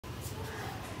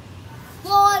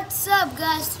What's up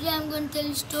guys, today I'm going to tell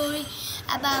you a story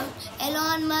about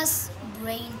Elon Musk's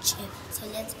brain chip. So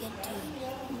let's get to it.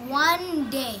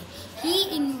 One day he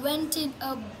invented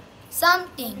a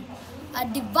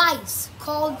device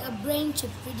called a brain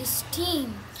chip with his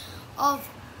team of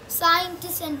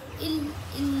scientists and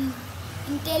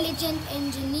intelligent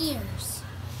engineers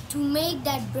to make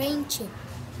that brain chip.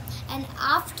 And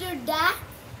after that,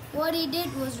 what he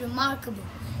did was remarkable.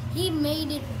 He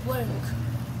made it work.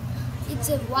 It's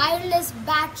a wireless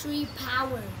battery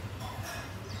power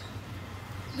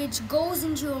which goes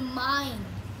into your mind,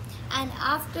 and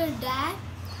after that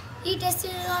he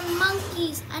tested it on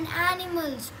monkeys and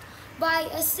animals by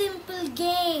a simple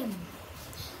game.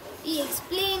 He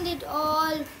explained it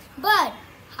all, but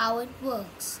how it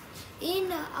works.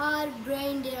 In our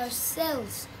brain there are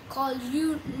cells called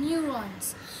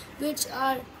neurons which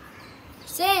are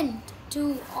sent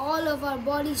to all of our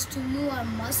bodies to move our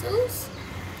muscles.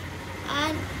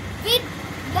 And with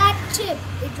that chip,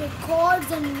 it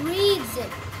records and reads it.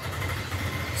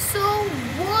 So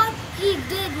what he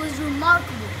did was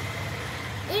remarkable.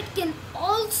 It can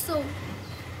also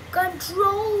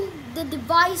control the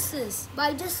devices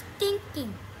by just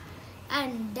thinking.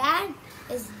 And that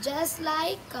is just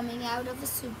like coming out of a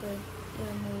superhero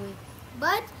movie.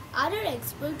 But other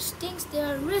experts think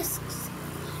there are risks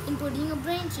in putting a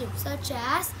brain chip, such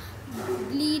as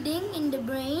bleeding in the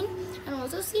brain and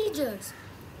also seizures,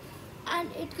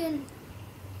 and it can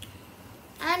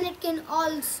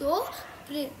also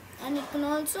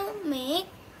make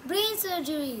brain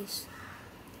surgeries.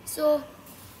 So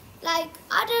like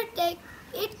other tech,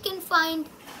 it's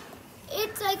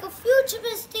like a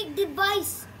futuristic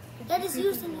device that is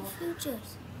used in the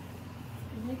futures.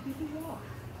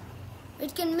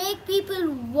 It can make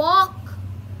people walk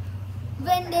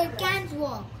when they can't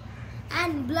walk,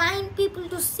 and blind people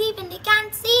to see when they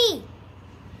can't see.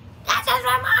 That is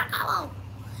remarkable.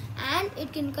 And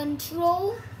it can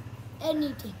control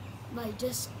anything by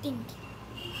just thinking.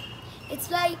 It's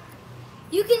like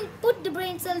you can put the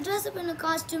brain cell, dress up in a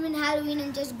costume in Halloween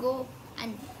and just go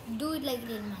and do it like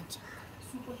real magic.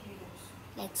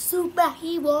 Like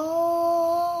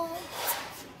superheroes.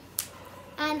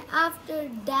 And after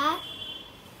that,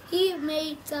 he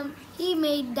made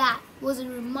that was a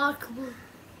remarkable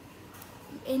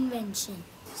invention.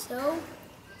 So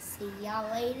see y'all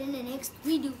later in the next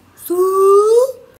video.